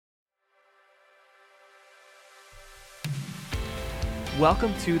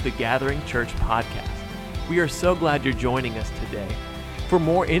Welcome to the Gathering Church podcast. We are so glad you're joining us today. For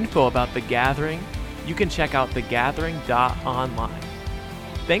more info about The Gathering, you can check out thegathering.online.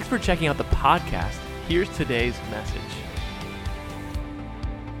 Thanks for checking out the podcast. Here's today's message.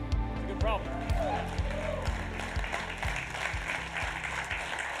 Good problem.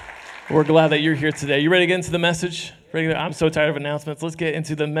 We're glad that you're here today. You ready to get into the message? I'm so tired of announcements. Let's get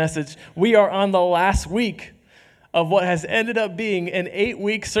into the message. We are on the last week of what has ended up being an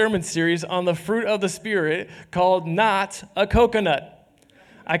 8-week sermon series on the fruit of the Spirit called Not a Coconut.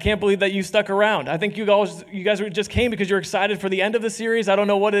 I can't believe that you stuck around. I think you guys just came because you're excited for the end of the series. I don't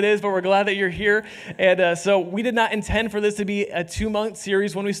know what it is, but we're glad that you're here. And so we did not intend for this to be a 2-month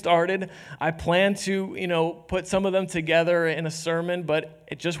series when we started. I planned to, put some of them together in a sermon, but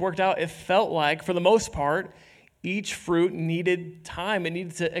it just worked out. It felt like, for the most part, each fruit needed time. It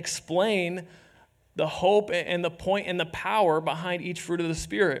needed to explain the hope and the point and the power behind each fruit of the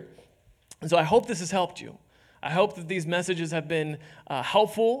Spirit. And so I hope this has helped you. I hope that these messages have been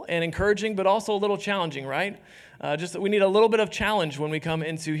helpful and encouraging, but also a little challenging, right? Just that we need a little bit of challenge when we come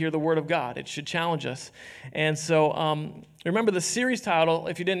in to hear the Word of God. It should challenge us. And so remember the series title,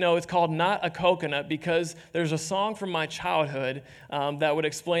 if you didn't know, it's called Not a Coconut, because there's a song from my childhood that would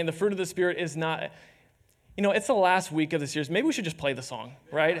explain the fruit of the Spirit is not... it's the last week of the series. Maybe we should just play the song,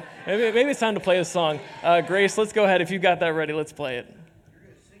 right? Maybe it's time to play the song. Grace, let's go ahead. If you've got that ready, let's play it.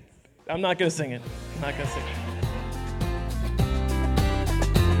 I'm not going to sing it. I'm not going to sing it.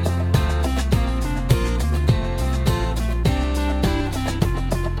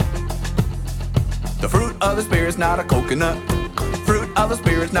 The fruit of the Spirit's not a coconut. Fruit of the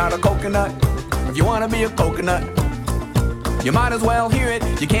Spirit's not a coconut. If you want to be a coconut, you might as well hear it.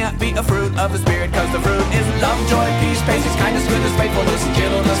 You can't be a fruit of the Spirit, cause the fruit is love, joy, peace, patience, kindness, goodness, faithfulness, and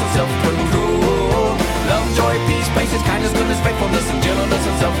gentleness, and self-control. Love, joy, peace, patience, kindness, goodness, faithfulness, and gentleness,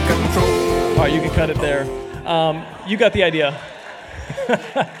 and self-control. All right, you can cut it there. You got the idea.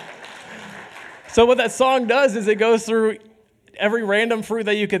 So what that song does is it goes through every random fruit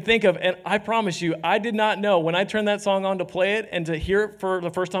that you could think of, and I promise you, I did not know when I turned that song on to play it and to hear it for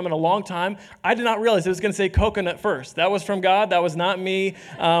the first time in a long time, I did not realize it was going to say coconut first. That was from God. That was not me.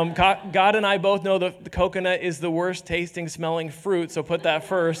 God and I both know that the coconut is the worst tasting, smelling fruit, so put that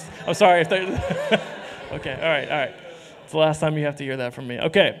first. I'm sorry. Okay, all right. It's the last time you have to hear that from me.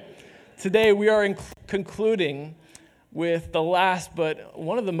 Okay, today we are concluding with the last, but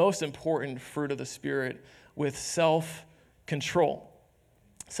one of the most important fruit of the Spirit, with self-control.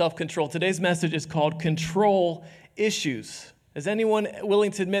 Self-control. Today's message is called Control Issues. Is anyone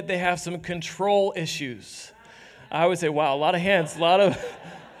willing to admit they have some control issues? I would say, wow, a lot of hands, a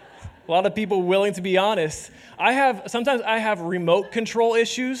lot of people willing to be honest. Sometimes I have remote control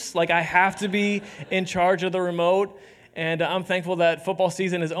issues, like I have to be in charge of the remote, and I'm thankful that football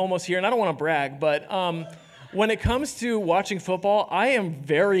season is almost here, and I don't want to brag, but when it comes to watching football, I am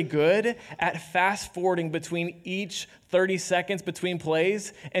very good at fast-forwarding between each 30 seconds between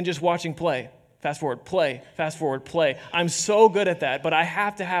plays and just watching play. Fast forward, play. I'm so good at that, but I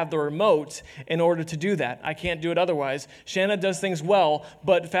have to have the remote in order to do that. I can't do it otherwise. Shanna does things well,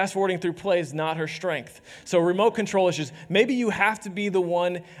 but fast-forwarding through play is not her strength. So remote control issues. Maybe you have to be the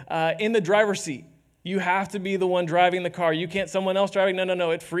one in the driver's seat. You have to be the one driving the car. You can't someone else driving.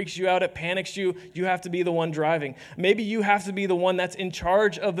 No. It freaks you out. It panics you. You have to be the one driving. Maybe you have to be the one that's in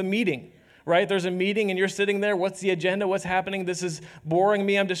charge of the meeting, right? There's a meeting and you're sitting there. What's the agenda? What's happening? This is boring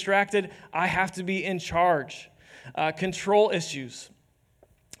me. I'm distracted. I have to be in charge. Control issues.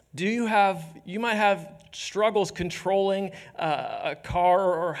 You might have struggles controlling a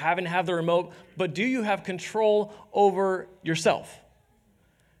car or having to have the remote, but do you have control over yourself?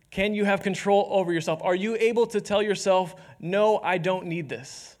 Can you have control over yourself? Are you able to tell yourself, no, I don't need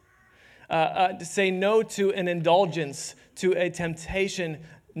this? To say no to an indulgence, to a temptation,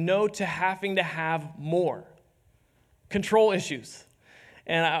 no to having to have more. Control issues.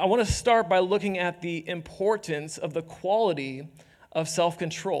 And I want to start by looking at the importance of the quality of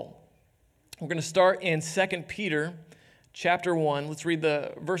self-control. We're going to start in 2 Peter chapter 1. Let's read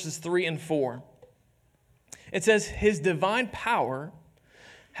the verses 3 and 4. It says, His divine power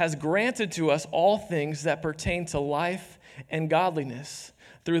has granted to us all things that pertain to life and godliness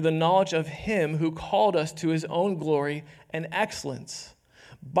through the knowledge of Him who called us to His own glory and excellence,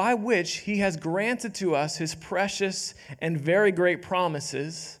 by which He has granted to us His precious and very great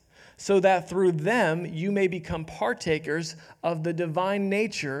promises, so that through them you may become partakers of the divine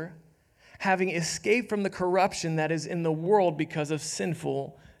nature, having escaped from the corruption that is in the world because of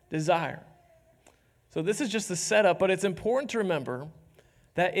sinful desire. So this is just the setup, but it's important to remember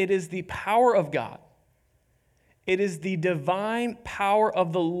that it is the power of God. It is the divine power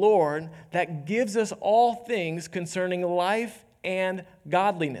of the Lord that gives us all things concerning life and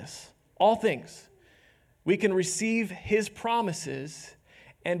godliness. All things. We can receive his promises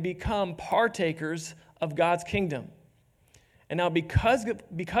and become partakers of God's kingdom. And now because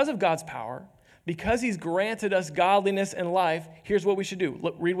of God's power, because he's granted us godliness and life, here's what we should do.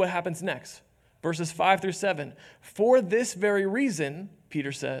 Look, read what happens next. Verses 5-7. For this very reason,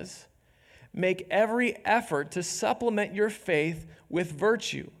 Peter says, make every effort to supplement your faith with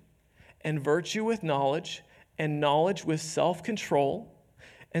virtue, and virtue with knowledge, and knowledge with self-control,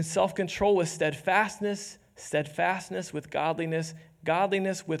 and self-control with steadfastness, steadfastness with godliness,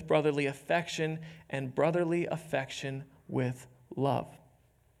 godliness with brotherly affection, and brotherly affection with love.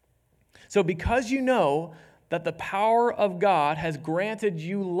 So because you know that the power of God has granted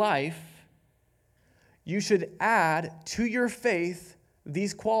you life, you should add to your faith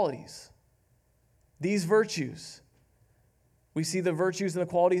these qualities, these virtues. We see the virtues and the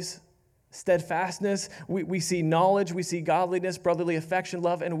qualities: steadfastness, we see knowledge, we see godliness, brotherly affection,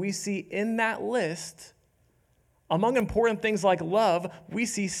 love, and we see in that list, among important things like love, we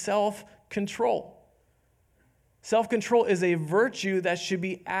see self-control. Self-control is a virtue that should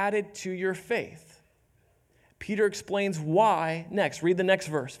be added to your faith. Peter explains why next. Read the next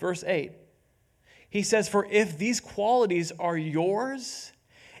verse, verse 8. He says, for if these qualities are yours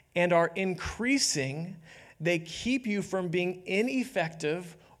and are increasing, they keep you from being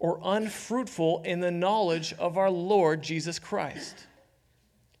ineffective or unfruitful in the knowledge of our Lord Jesus Christ.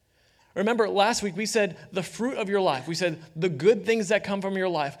 Remember, last week we said the fruit of your life. We said the good things that come from your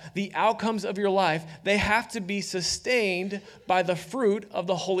life, the outcomes of your life, they have to be sustained by the fruit of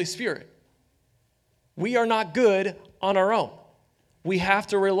the Holy Spirit. We are not good on our own. We have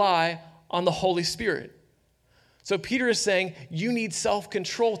to rely on the Holy Spirit. So Peter is saying you need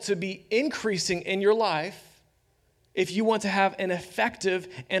self-control to be increasing in your life if you want to have an effective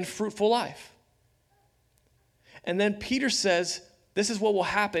and fruitful life. And then Peter says, this is what will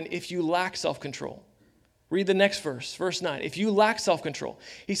happen if you lack self-control. Read the next verse, verse 9. If you lack self-control,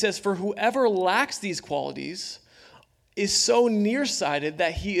 he says, for whoever lacks these qualities is so nearsighted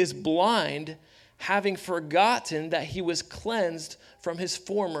that he is blind, having forgotten that he was cleansed from his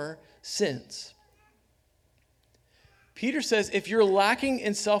former sins. Peter says, if you're lacking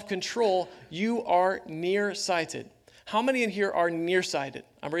in self-control, you are nearsighted. How many in here are nearsighted?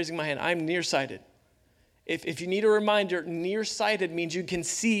 I'm raising my hand. I'm nearsighted. If you need a reminder, nearsighted means you can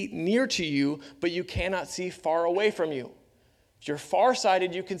see near to you, but you cannot see far away from you. If you're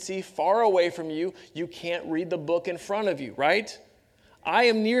farsighted, you can see far away from you. You can't read the book in front of you, right? I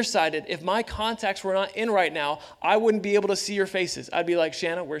am nearsighted. If my contacts were not in right now, I wouldn't be able to see your faces. I'd be like,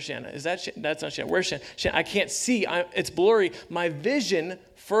 Shanna, where's Shanna? Is that that's not Shanna. Where's Shanna? Shanna, I can't see. It's blurry. My vision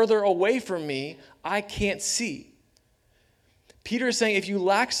further away from me, I can't see. Peter is saying if you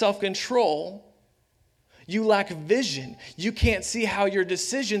lack self-control, you lack vision. You can't see how your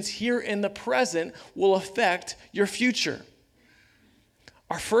decisions here in the present will affect your future.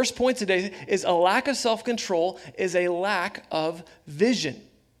 Our first point today is a lack of self-control is a lack of vision.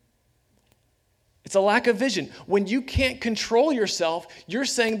 It's a lack of vision. When you can't control yourself, you're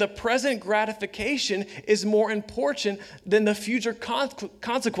saying the present gratification is more important than the future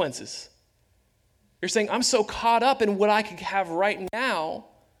consequences. You're saying, I'm so caught up in what I could have right now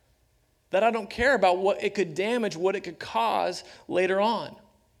that I don't care about what it could damage, what it could cause later on.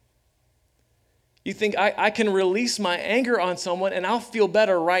 You think I can release my anger on someone and I'll feel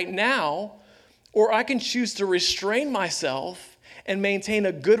better right now, or I can choose to restrain myself and maintain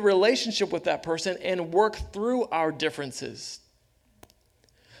a good relationship with that person and work through our differences.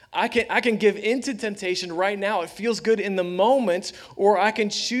 I can give into temptation right now. It feels good in the moment, or I can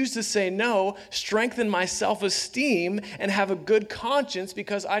choose to say no, strengthen my self-esteem, and have a good conscience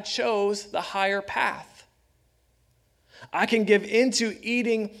because I chose the higher path. I can give into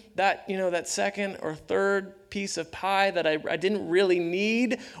eating that second or third piece of pie that I didn't really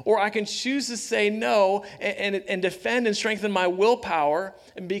need, or I can choose to say no and defend and strengthen my willpower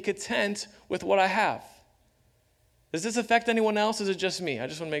and be content with what I have. Does this affect anyone else? Is it just me? I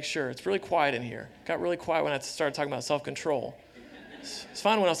just want to make sure. It's really quiet in here. It got really quiet when I started talking about self-control. It's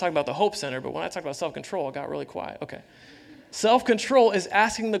fine when I was talking about the Hope Center, but when I talked about self-control, it got really quiet. Okay. Self-control is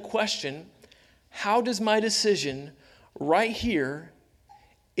asking the question, how does my decision right here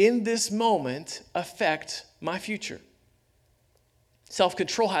in this moment affect my future?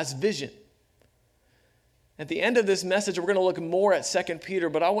 Self-control has vision. At the end of this message, we're going to look more at 2 Peter,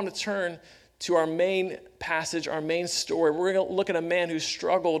 but I want to turn to our main passage, our main story. We're going to look at a man who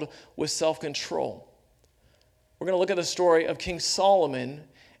struggled with self-control. We're going to look at the story of King Solomon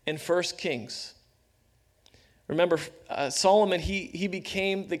in 1 Kings. Remember, Solomon, he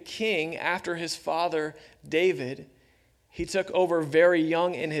became the king after his father David. He took over very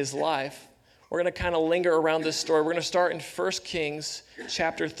young in his life. We're going to kind of linger around this story. We're going to start in 1 Kings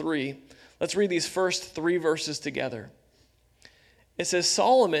chapter 3. Let's read these first 3 verses together. It says,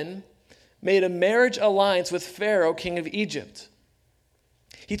 Solomon made a marriage alliance with Pharaoh, king of Egypt.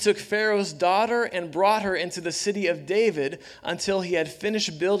 He took Pharaoh's daughter and brought her into the city of David until he had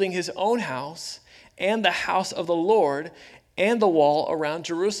finished building his own house and the house of the Lord and the wall around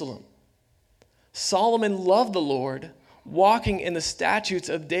Jerusalem. Solomon loved the Lord, walking in the statutes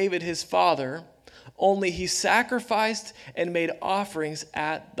of David his father, only he sacrificed and made offerings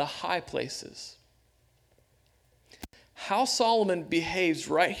at the high places. How Solomon behaves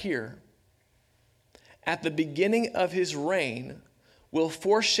right here at the beginning of his reign will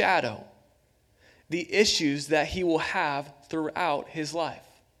foreshadow the issues that he will have throughout his life.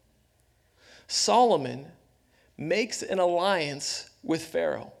 Solomon makes an alliance with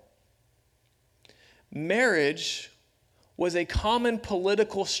Pharaoh. Marriage was a common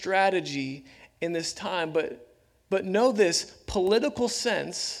political strategy in this time, but know this, political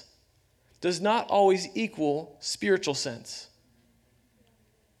sense does not always equal spiritual sense.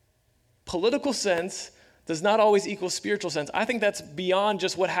 Political sense does not always equal spiritual sense. I think that's beyond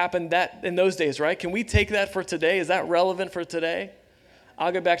just what happened in those days, right? Can we take that for today? Is that relevant for today?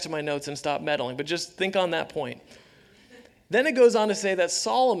 I'll get back to my notes and stop meddling, but just think on that point. Then it goes on to say that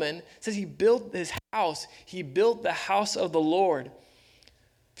Solomon says he built his house. He built the house of the Lord.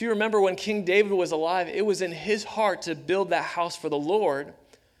 If you remember when King David was alive, it was in his heart to build that house for the Lord.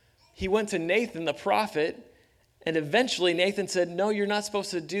 He went to Nathan the prophet, and eventually Nathan said, no, you're not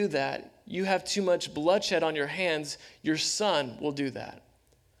supposed to do that. You have too much bloodshed on your hands. Your son will do that.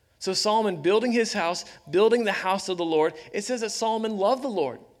 So Solomon building his house, building the house of the Lord. It says that Solomon loved the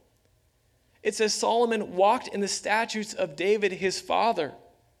Lord. It says Solomon walked in the statutes of David, his father.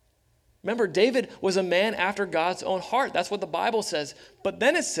 Remember, David was a man after God's own heart. That's what the Bible says. But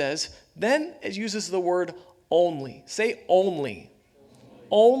then it says, then it uses the word only. Say only.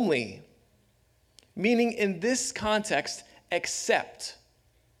 Only. Meaning in this context, except.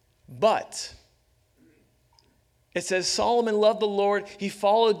 But. It says Solomon loved the Lord. He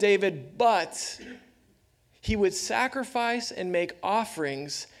followed David, but he would sacrifice and make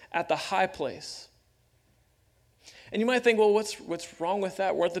offerings at the high place. And you might think, well, what's wrong with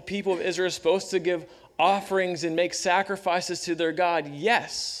that? Weren't the people of Israel supposed to give offerings and make sacrifices to their God?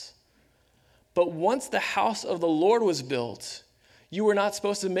 Yes. But once the house of the Lord was built, you were not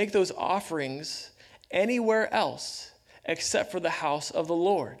supposed to make those offerings anywhere else except for the house of the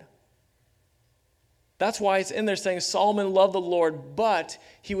Lord. That's why it's in there saying Solomon loved the Lord, but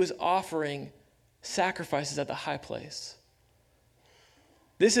he was offering sacrifices at the high place.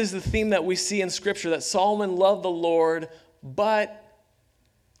 This is the theme that we see in Scripture, that Solomon loved the Lord, but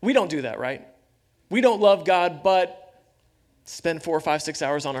we don't do that, right? We don't love God, but spend 4, 5, 6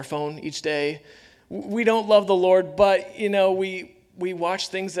 hours on our phone each day. We don't love the Lord, but, we watch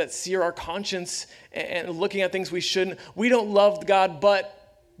things that sear our conscience and looking at things we shouldn't. We don't love God,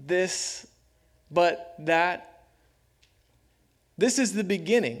 but this, but that. This is the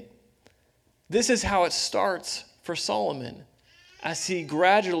beginning. This is how it starts for Solomon, as he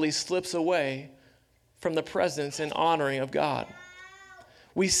gradually slips away from the presence and honoring of God.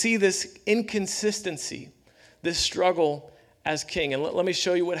 We see this inconsistency, this struggle as king. And let me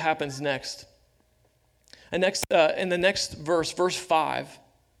show you what happens next. And in the next verse 5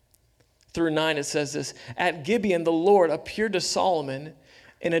 through 9, it says this: At Gibeon, the Lord appeared to Solomon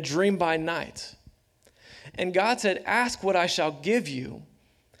in a dream by night. And God said, ask what I shall give you.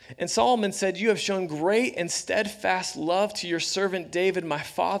 And Solomon said, you have shown great and steadfast love to your servant David, my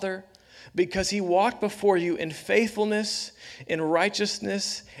father, because he walked before you in faithfulness, in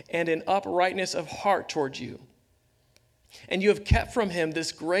righteousness, and in uprightness of heart toward you. And you have kept from him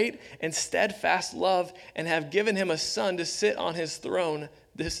this great and steadfast love, and have given him a son to sit on his throne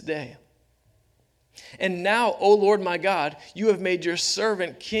this day. And now, O Lord my God, you have made your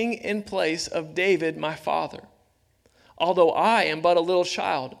servant king in place of David, my father. Although I am but a little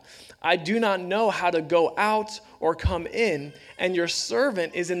child, I do not know how to go out or come in, and your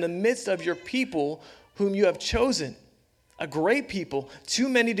servant is in the midst of your people whom you have chosen, a great people, too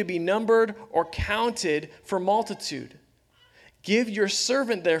many to be numbered or counted for multitude. Give your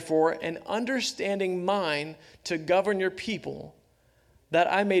servant, therefore, an understanding mind to govern your people, that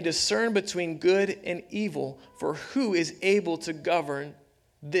I may discern between good and evil, for who is able to govern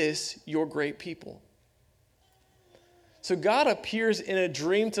this your great people? So God appears in a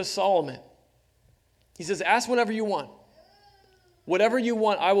dream to Solomon. He says, ask whatever you want. Whatever you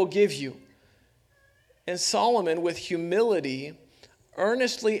want, I will give you. And Solomon, with humility,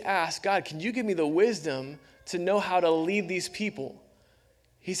 earnestly asked, God, can you give me the wisdom to know how to lead these people?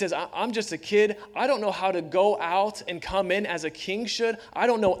 He says, I'm just a kid. I don't know how to go out and come in as a king should. I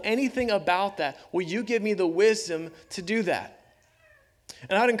don't know anything about that. Will you give me the wisdom to do that?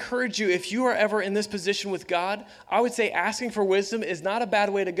 And I'd encourage you, if you are ever in this position with God, I would say asking for wisdom is not a bad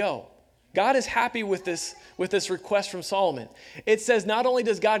way to go. God is happy with this request from Solomon. It says not only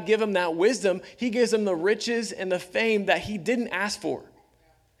does God give him that wisdom, he gives him the riches and the fame that he didn't ask for.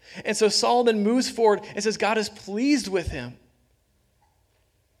 And so Solomon moves forward and says God is pleased with him.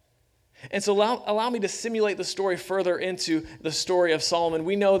 And so allow me to simulate the story further into the story of Solomon.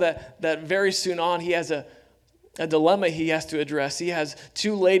 We know that very soon on he has a dilemma he has to address. He has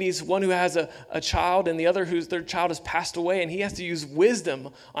two ladies, one who has a child and the other their child has passed away, and he has to use wisdom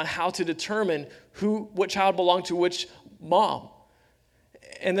on how to determine what child belonged to which mom.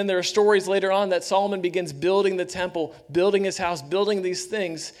 And then there are stories later on that Solomon begins building the temple, building his house, building these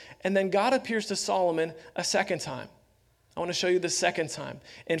things, and then God appears to Solomon a second time. I want to show you the second time.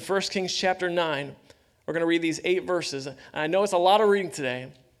 In 1 Kings chapter 9, we're going to read these 8 verses. And I know it's a lot of reading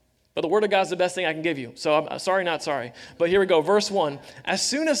today, but the word of God is the best thing I can give you. So I'm sorry, not sorry. But here we go. Verse 1. As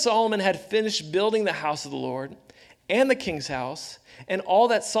soon as Solomon had finished building the house of the Lord and the king's house and all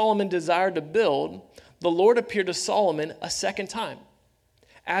that Solomon desired to build, the Lord appeared to Solomon a second time,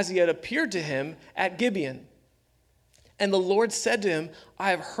 as he had appeared to him at Gibeon. And the Lord said to him,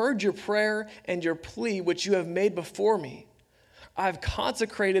 I have heard your prayer and your plea which you have made before me. I have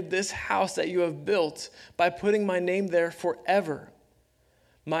consecrated this house that you have built by putting my name there forever.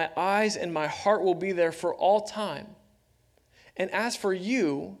 My eyes and my heart will be there for all time. And as for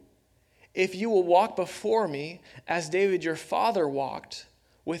you, if you will walk before me as David your father walked,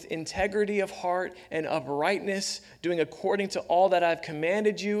 with integrity of heart and uprightness, doing according to all that I've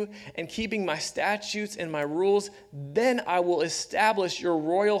commanded you, and keeping my statutes and my rules, then I will establish your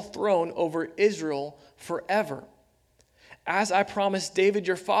royal throne over Israel forever. As I promised David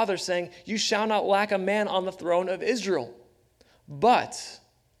your father, saying, you shall not lack a man on the throne of Israel. But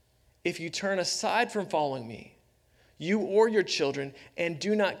if you turn aside from following me, you or your children, and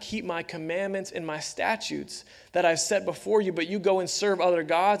do not keep my commandments and my statutes that I've set before you, but you go and serve other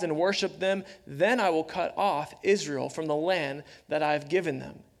gods and worship them, then I will cut off Israel from the land that I have given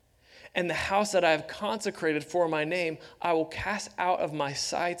them. And the house that I have consecrated for my name, I will cast out of my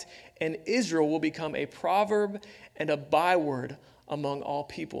sight, and Israel will become a proverb and a byword among all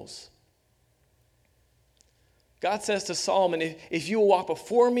peoples. God says to Solomon, if you will walk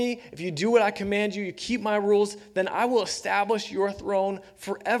before me, if you do what I command you, you keep my rules, then I will establish your throne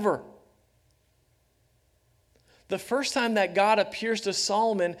forever. The first time that God appears to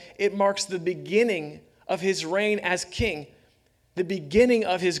Solomon, it marks the beginning of his reign as king, the beginning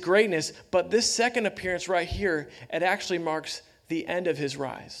of his greatness. But this second appearance right here, it actually marks the end of his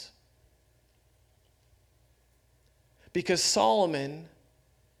rise. Because Solomon,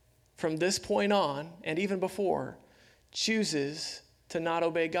 from this point on, and even before, chooses to not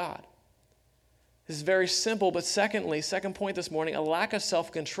obey God. This is very simple, but secondly, second point this morning, a lack of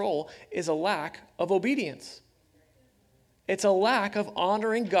self-control is a lack of obedience. It's a lack of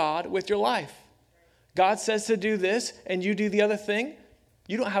honoring God with your life. God says to do this, and you do the other thing.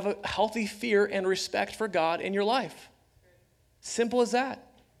 You don't have a healthy fear and respect for God in your life. Simple as that.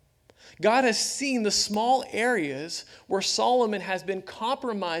 God has seen the small areas where Solomon has been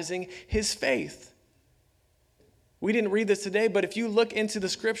compromising his faith. We didn't read this today, but if you look into the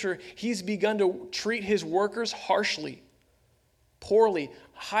scripture, he's begun to treat his workers harshly, poorly,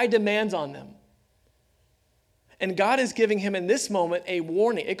 high demands on them. And God is giving him in this moment a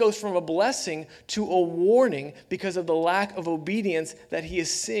warning. It goes from a blessing to a warning because of the lack of obedience that he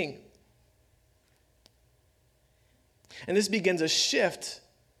is seeing. And this begins a shift.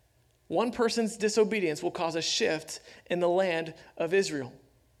 One person's disobedience will cause a shift in the land of Israel.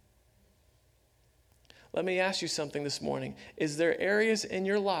 Let me ask you something this morning. Is there areas in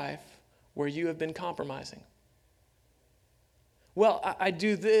your life where you have been compromising? Well, I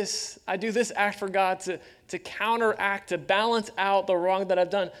do this act for God to counteract, to balance out the wrong that I've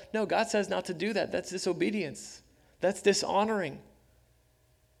done. No, God says not to do that. That's disobedience. That's dishonoring.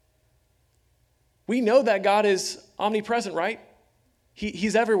 We know that God is omnipresent, right?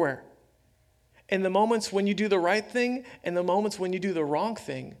 He's everywhere. In the moments when you do the right thing and the moments when you do the wrong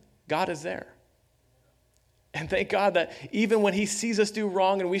thing, God is there. And thank God that even when he sees us do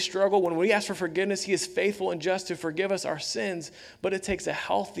wrong and we struggle, when we ask for forgiveness, he is faithful and just to forgive us our sins. But it takes a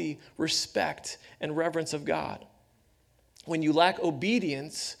healthy respect and reverence of God. When you lack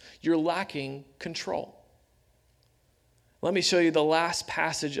obedience, you're lacking control. Let me show you the last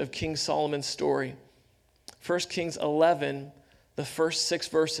passage of King Solomon's story. 1 Kings 11, the first 6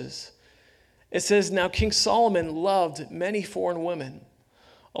 verses. It says, "Now King Solomon loved many foreign women,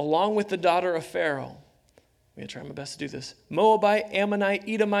 along with the daughter of Pharaoh." I'm going to try my best to do this. "Moabite, Ammonite,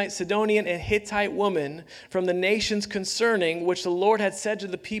 Edomite, Sidonian, and Hittite women from the nations concerning which the Lord had said to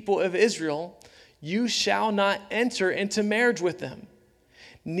the people of Israel, 'You shall not enter into marriage with them.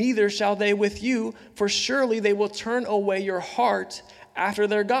 Neither shall they with you, for surely they will turn away your heart after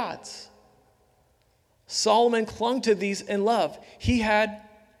their gods.'" Solomon clung to these in love. He had,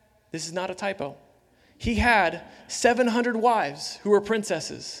 this is not a typo, he had 700 wives who were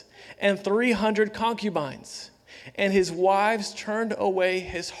princesses and 300 concubines, and his wives turned away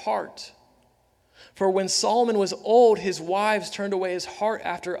his heart. For when Solomon was old, his wives turned away his heart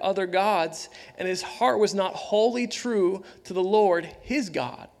after other gods, and his heart was not wholly true to the Lord his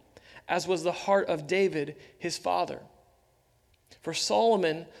God, as was the heart of David his father. For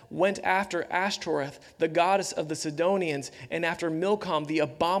Solomon went after Ashtoreth, the goddess of the Sidonians, and after Milcom, the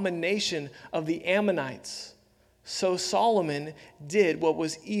abomination of the Ammonites. So Solomon did what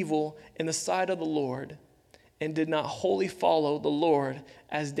was evil in the sight of the Lord, and did not wholly follow the Lord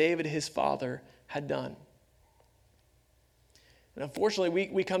as David his father had done. And unfortunately,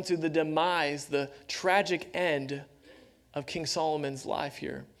 we come to the demise, the tragic end of King Solomon's life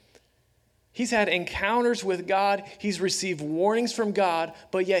here. He's had encounters with God. He's received warnings from God,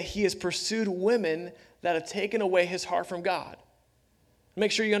 but yet he has pursued women that have taken away his heart from God.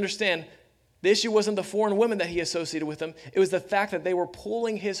 Make sure you understand, the issue wasn't the foreign women that he associated with him. It was the fact that they were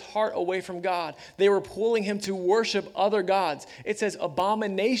pulling his heart away from God. They were pulling him to worship other gods. It says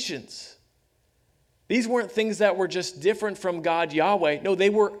abominations. These weren't things that were just different from God Yahweh. No, they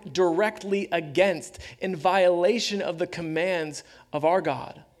were directly against, in violation of the commands of our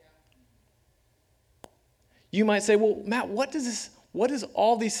God. You might say, well, Matt, what is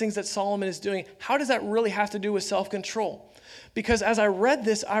all these things that Solomon is doing? How does that really have to do with self-control? Because as I read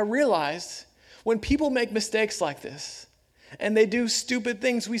this, I realized when people make mistakes like this and they do stupid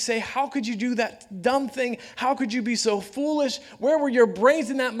things, we say, how could you do that dumb thing? How could you be so foolish? Where were your brains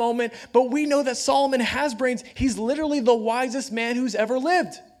in that moment? But we know that Solomon has brains. He's literally the wisest man who's ever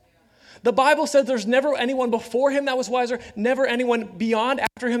lived. The Bible says there's never anyone before him that was wiser, never anyone beyond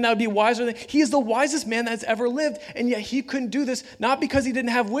after him that would be wiser than. He is the wisest man that's ever lived, and yet he couldn't do this, not because he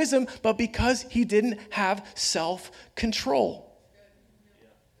didn't have wisdom, but because he didn't have self-control.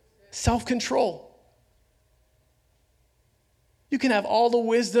 Self-control. You can have all the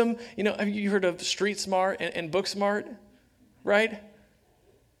wisdom. You know, have you heard of street smart and book smart? Right?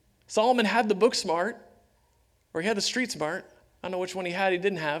 Solomon had the book smart, or he had the street smart. I don't know which one he had, he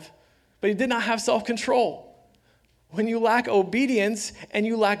didn't have. But he did not have self-control. When you lack obedience and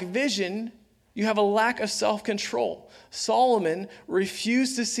you lack vision, you have a lack of self-control. Solomon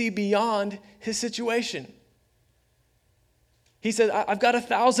refused to see beyond his situation. He said, I've got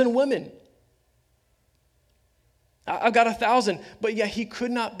 1,000 women. I've got 1,000. But yet he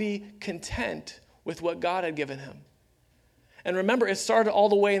could not be content with what God had given him. And remember, it started all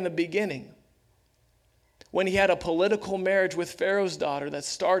the way in the beginning, when he had a political marriage with Pharaoh's daughter that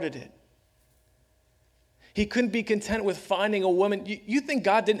started it. He couldn't be content with finding a woman. You think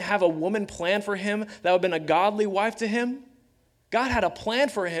God didn't have a woman plan for him that would have been a godly wife to him? God had a plan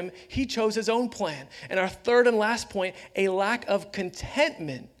for him. He chose his own plan. And our third and last point, a lack of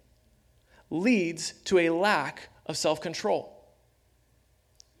contentment leads to a lack of self-control.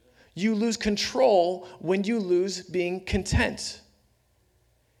 You lose control when you lose being content.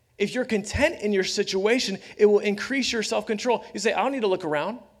 If you're content in your situation, it will increase your self-control. You say, I don't need to look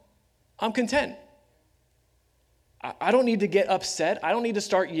around. I'm content. I don't need to get upset. I don't need to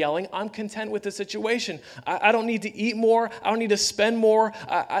start yelling. I'm content with the situation. I don't need to eat more. I don't need to spend more.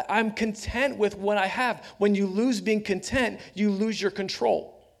 I'm content with what I have. When you lose being content, you lose your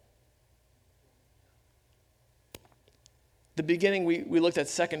control. The beginning, we looked at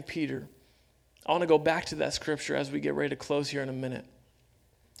 2 Peter. I want to go back to that scripture as we get ready to close here in a minute.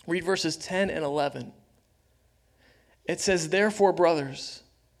 Read verses 10 and 11. It says, "Therefore, brothers,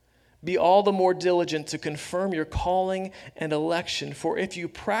 be all the more diligent to confirm your calling and election, for if you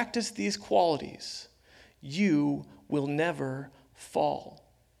practice these qualities, you will never fall.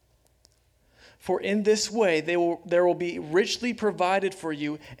 For in this way there will be richly provided for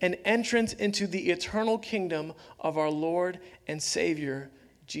you an entrance into the eternal kingdom of our Lord and Savior,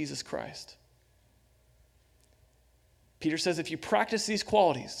 Jesus Christ." Peter says if you practice these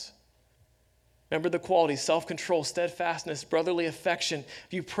qualities, remember the qualities, self-control, steadfastness, brotherly affection.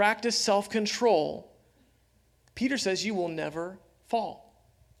 If you practice self-control, Peter says you will never fall.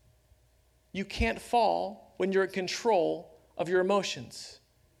 You can't fall when you're in control of your emotions.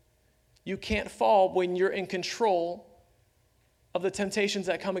 You can't fall when you're in control of the temptations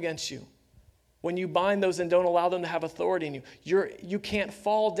that come against you. When you bind those and don't allow them to have authority in you. You can't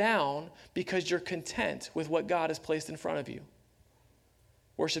fall down because you're content with what God has placed in front of you.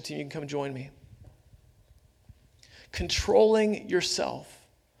 Worship team, you can come join me. Controlling yourself,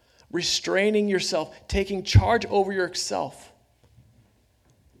 restraining yourself, taking charge over yourself.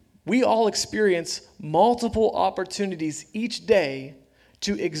 We all experience multiple opportunities each day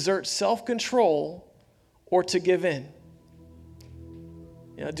to exert self-control or to give in.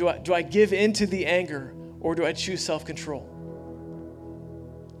 You know, do I give in to the anger or do I choose self-control?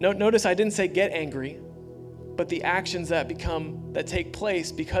 Notice I didn't say get angry, but the actions that take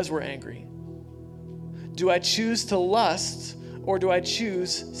place because we're angry. Do I choose to lust or do I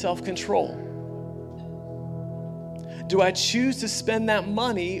choose self-control? Do I choose to spend that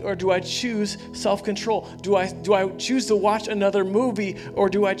money or do I choose self-control? Do I choose to watch another movie or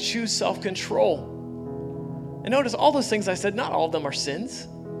do I choose self-control? And notice all those things I said, not all of them are sins.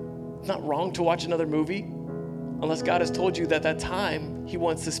 It's not wrong to watch another movie unless God has told you that time He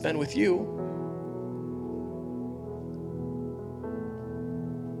wants to spend with you.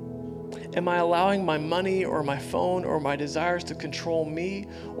 Am I allowing my money or my phone or my desires to control me,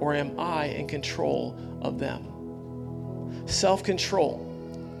 or am I in control of them? Self-control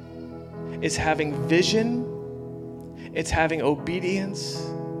is having vision, it's having obedience,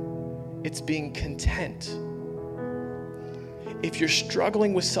 it's being content. If you're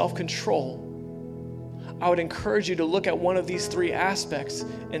struggling with self-control, I would encourage you to look at one of these three aspects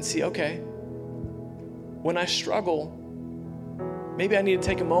and see, okay, when I struggle, maybe I need to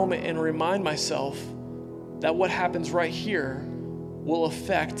take a moment and remind myself that what happens right here will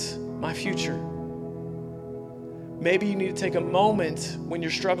affect my future. Maybe you need to take a moment when you're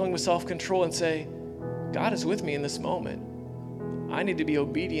struggling with self-control and say, God is with me in this moment. I need to be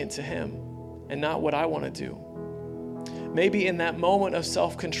obedient to Him and not what I want to do. Maybe in that moment of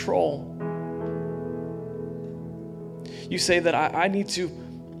self-control, you say that I need to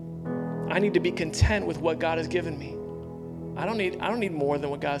be content with what God has given me. I don't need more than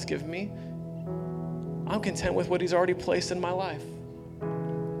what God has given me. I'm content with what He's already placed in my life.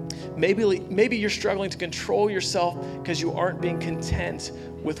 Maybe you're struggling to control yourself because you aren't being content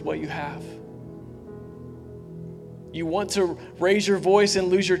with what you have. You want to raise your voice and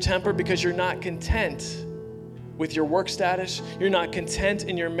lose your temper because you're not content with your work status. You're not content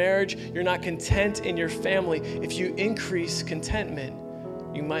in your marriage. You're not content in your family. If you increase contentment,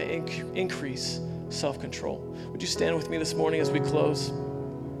 you might increase self-control. Would you stand with me this morning as we close? I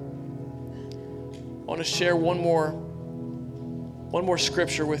want to share one more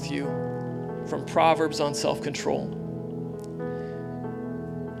scripture with you from Proverbs on self-control.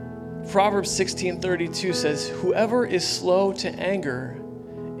 Proverbs 16:32 says, "Whoever is slow to anger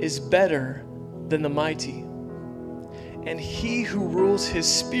is better than the mighty, and he who rules his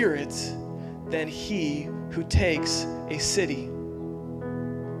spirit than he who takes a city."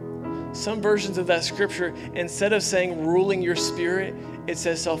 Some versions of that scripture, instead of saying ruling your spirit, it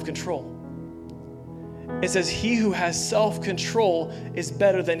says self-control. It says he who has self-control is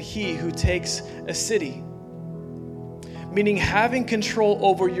better than he who takes a city. Meaning having control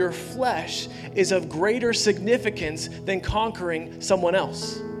over your flesh is of greater significance than conquering someone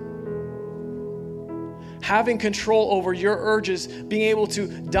else. Having control over your urges, being able to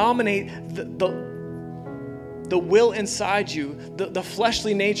dominate the will inside you, the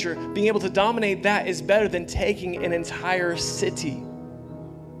fleshly nature, being able to dominate that is better than taking an entire city.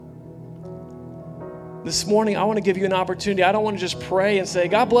 This morning, I want to give you an opportunity. I don't want to just pray and say,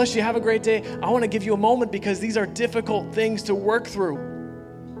 God bless you, have a great day. I want to give you a moment because these are difficult things to work through.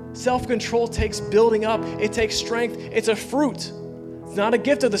 Self-control takes building up. It takes strength. It's a fruit. It's not a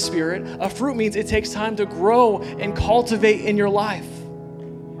gift of the Spirit. A fruit means it takes time to grow and cultivate in your life.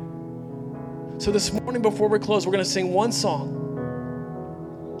 So this morning before we close, we're going to sing one song.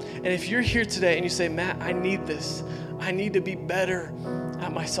 And if you're here today and you say, Matt, I need this. I need to be better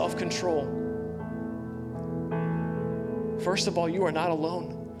at my self-control. First of all, you are not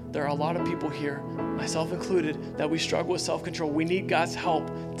alone. There are a lot of people here, myself included, that we struggle with self-control. We need God's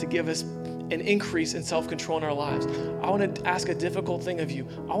help to give us an increase in self-control in our lives. I want to ask a difficult thing of you.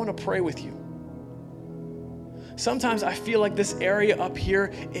 I want to pray with you. Sometimes I feel like this area up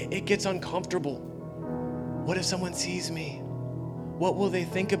here, it gets uncomfortable. What if someone sees me? What will they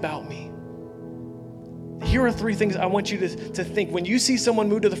think about me? Here are three things I want you to think. When you see someone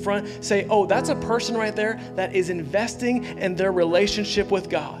move to the front, say, oh, that's a person right there that is investing in their relationship with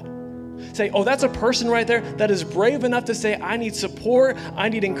God. Say, oh, that's a person right there that is brave enough to say, I need support, I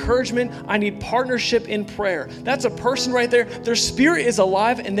need encouragement, I need partnership in prayer. That's a person right there. Their spirit is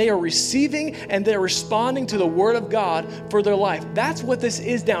alive and they are receiving and they're responding to the word of God for their life. That's what this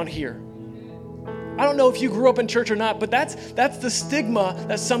is down here. I don't know if you grew up in church or not, but that's the stigma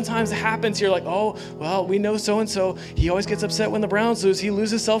that sometimes happens here. Like, oh, well, we know so-and-so. He always gets upset when the Browns lose. He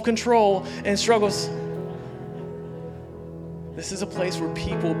loses self-control and struggles. This is a place where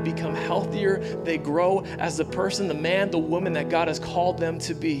people become healthier. They grow as the person, the man, the woman that God has called them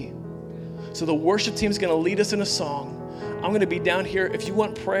to be. So the worship team is going to lead us in a song. I'm going to be down here. If you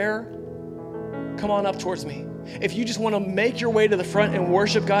want prayer, come on up towards me. If you just want to make your way to the front and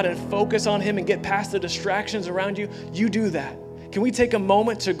worship God and focus on Him and get past the distractions around you, you do that. Can we take a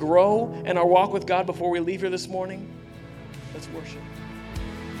moment to grow in our walk with God before we leave here this morning? Let's worship.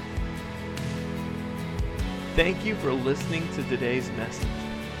 Thank you for listening to today's message.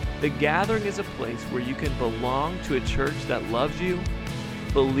 The Gathering is a place where you can belong to a church that loves you,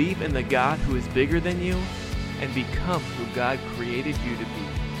 believe in the God who is bigger than you, and become who God created you to be.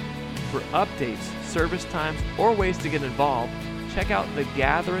 For updates, service times, or ways to get involved, check out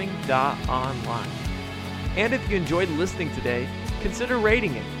thegathering.online. And if you enjoyed listening today, consider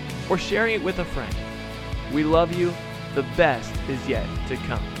rating it or sharing it with a friend. We love you. The best is yet to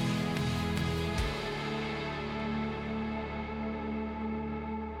come.